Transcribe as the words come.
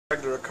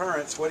Regular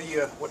occurrence. What do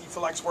you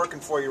feel like's working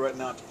for you right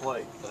now at the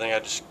plate? I think I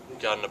just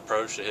got an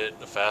approach to hit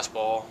the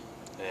fastball,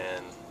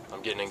 and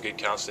I'm getting in good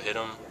counts to hit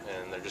them,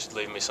 and they're just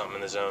leaving me something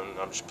in the zone, and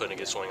I'm just putting a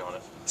good swing on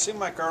it. It seemed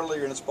like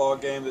earlier in this ball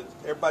game that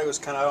everybody was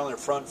kind of out on their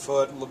front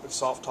foot, a little bit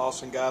soft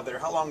tossing guy there.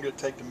 How long did it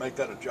take to make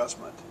that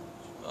adjustment?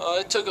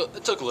 It took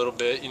a little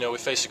bit. We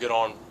faced a good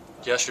arm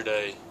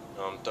yesterday,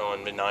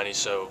 throwing mid-90s,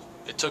 so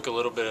it took a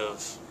little bit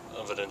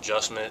of an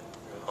adjustment,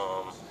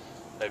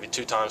 maybe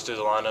 2 times through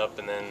the lineup,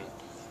 and then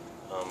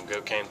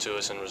Go came to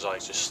us and was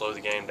like, just slow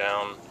the game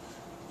down,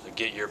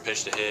 get your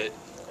pitch to hit,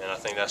 and I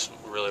think that's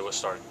really what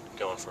started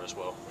going for us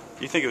well.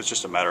 Do you think it was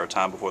just a matter of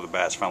time before the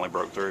bats finally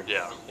broke through?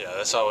 Yeah,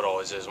 that's how it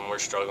always is. When we're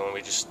struggling,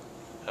 we just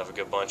have a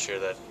good bunch here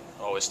that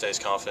always stays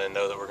confident and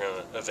know that we're going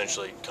to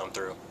eventually come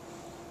through.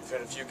 You've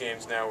had a few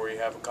games now where you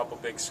have a couple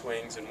big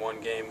swings in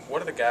one game. What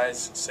do the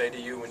guys say to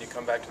you when you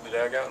come back to the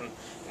dugout, and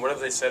what have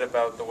they said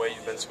about the way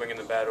you've been swinging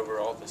the bat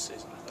overall this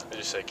season? They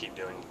just say keep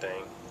doing your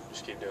thing.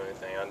 Just keep doing your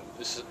thing.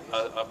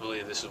 I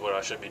believe this is what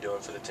I should be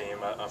doing for the team.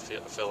 I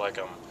feel like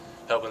I'm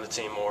helping the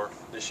team more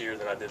this year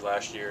than I did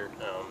last year.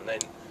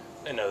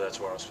 They know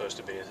that's where I'm supposed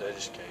to be. So they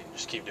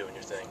just keep doing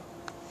your thing.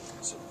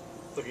 So,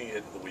 looking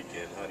ahead to the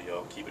weekend, how do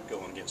y'all keep it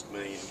going against me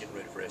and getting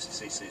ready for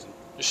SEC season?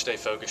 Just stay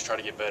focused, try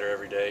to get better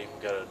every day.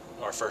 We've got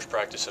our first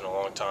practice in a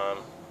long time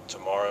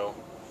tomorrow.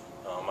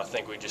 I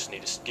think we just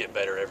need to get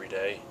better every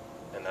day,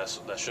 and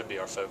that should be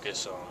our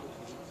focus,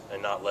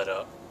 and not let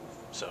up.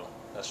 So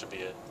that should be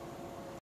it.